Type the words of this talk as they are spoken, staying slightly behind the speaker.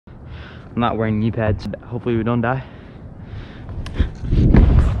I'm not wearing knee pads. Hopefully we don't die.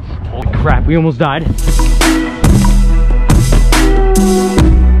 Holy crap, we almost died. What's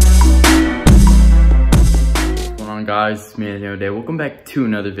going on, guys? It's me, Anthony O'Day. Welcome back to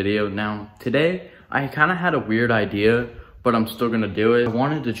another video. Now, today, I kind of had a weird idea, but I'm still gonna do it. I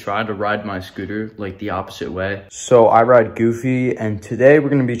wanted to try to ride my scooter like the opposite way. So I ride goofy, and today we're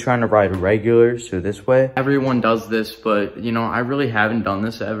gonna be trying to ride regular, so this way. Everyone does this, but you know, I really haven't done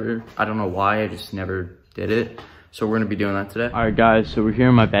this ever. I don't know why, I just never did it. So we're gonna be doing that today. All right, guys, so we're here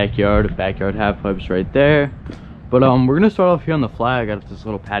in my backyard. Backyard half pipe's right there. But we're gonna start off here on the flat. I got this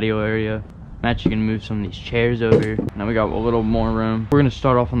little patio area. I'm actually gonna move some of these chairs over. Now we got a little more room. We're gonna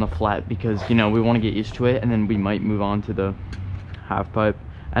start off on the flat because, you know, we wanna get used to it, and then we might move on to the half pipe.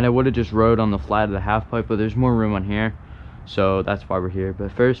 And I would've just rode on the flat of the half pipe, but there's more room on here. So that's why we're here.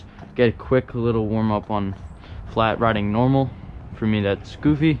 But first, get a quick little warm up on flat riding normal. For me, that's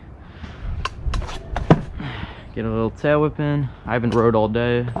goofy. Get a little tail whip in. I haven't rode all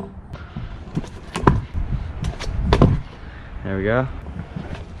day. There we go.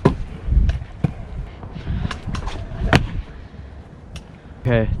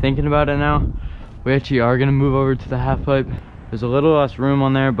 Okay, thinking about it now, we actually are gonna move over to the half pipe. There's a little less room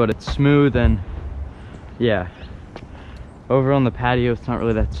on there, but it's smooth, and yeah. Over on the patio, it's not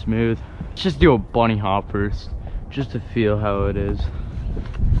really that smooth. Let's just do a bunny hop first, just to feel how it is.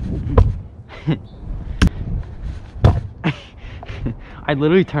 I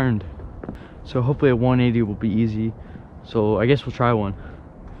literally turned, so hopefully a 180 will be easy. So I guess we'll try one.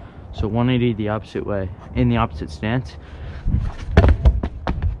 So 180 the opposite way, in the opposite stance.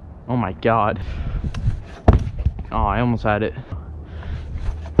 Oh my god. Oh, I almost had it.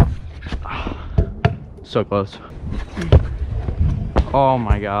 So close. Oh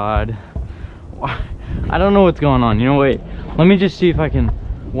my god. I don't know what's going on. You know, wait, let me just see if I can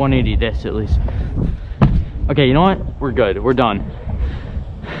 180 this at least. Okay, you know what? We're good. We're done.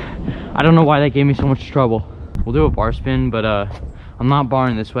 I don't know why that gave me so much trouble. We'll do a bar spin, but I'm not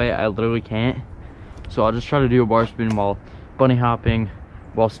barring this way. I literally can't. So I'll just try to do a bar spin while bunny hopping,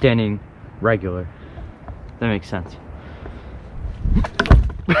 while standing regular. That makes sense.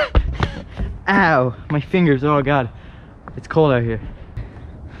 Ow, my fingers. Oh god, it's cold out here.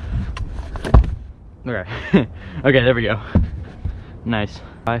 Okay. Okay, there we go. Nice.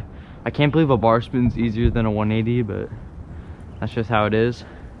 I can't believe a bar spin's easier than a 180, but that's just how it is.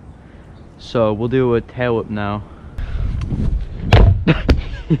 So we'll do a tail whip now.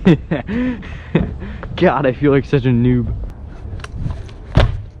 God, I feel like such a noob.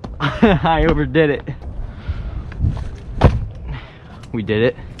 I overdid it. We did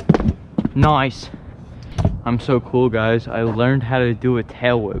it. Nice. I'm so cool, guys. I learned how to do a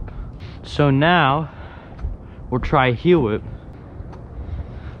tail whip. So now we'll try a heel whip.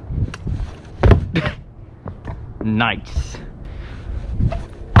 Nice.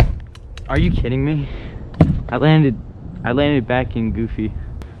 Are you kidding me? I landed back in goofy.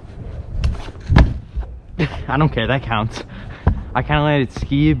 I don't care, that counts. I kind of landed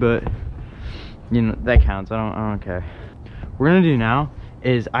ski, but you know, that counts. I don't care. What we're gonna do now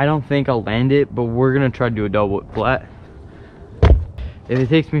is, I don't think I'll land it, but we're gonna try to do a double whip flat. If it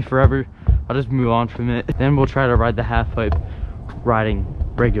takes me forever, I'll just move on from it. Then we'll try to ride the half pipe riding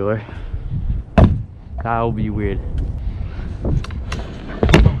regular. That'll be weird.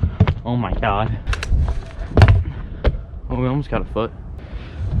 Oh my god. Oh, we almost got a foot.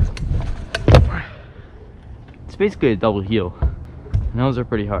 It's basically a double heel. And those are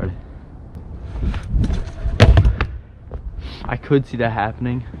pretty hard. I could see that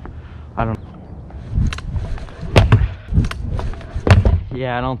happening. I don't.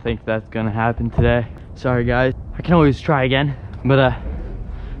 Yeah, I don't think that's gonna happen today. Sorry, guys. I can always try again. But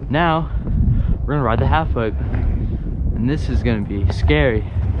now we're gonna ride the half pipe, and this is gonna be scary.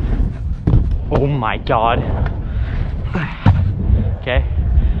 Oh my god. Okay.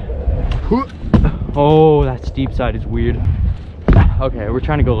 Oh, that steep side is weird. Okay, we're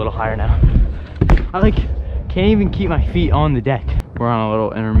trying to go a little higher now. I can't even keep my feet on the deck. We're on a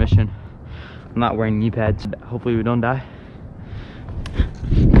little intermission. I'm not wearing knee pads. Hopefully we don't die.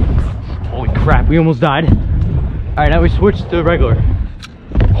 Holy crap, we almost died. All right, now we switched to regular.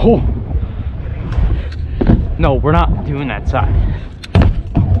 Oh. No, we're not doing that side.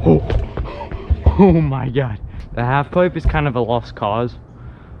 Oh. Oh my god. The half pipe is kind of a lost cause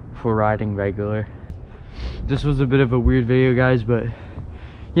for riding regular. This was a bit of a weird video, guys, but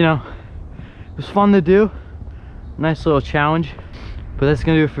you know, it was fun to do. Nice little challenge. But that's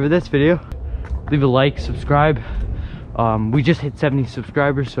gonna do it for this video. Leave a like, subscribe. We just hit 70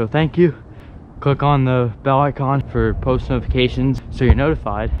 subscribers, so thank you. Click on the bell icon for post notifications so you're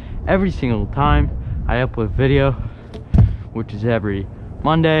notified every single time I upload video, which is every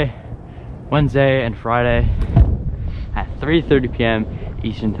Monday, Wednesday, and Friday at 3:30 p.m.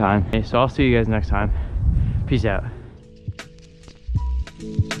 Eastern time. Okay, so I'll see you guys next time. Peace out.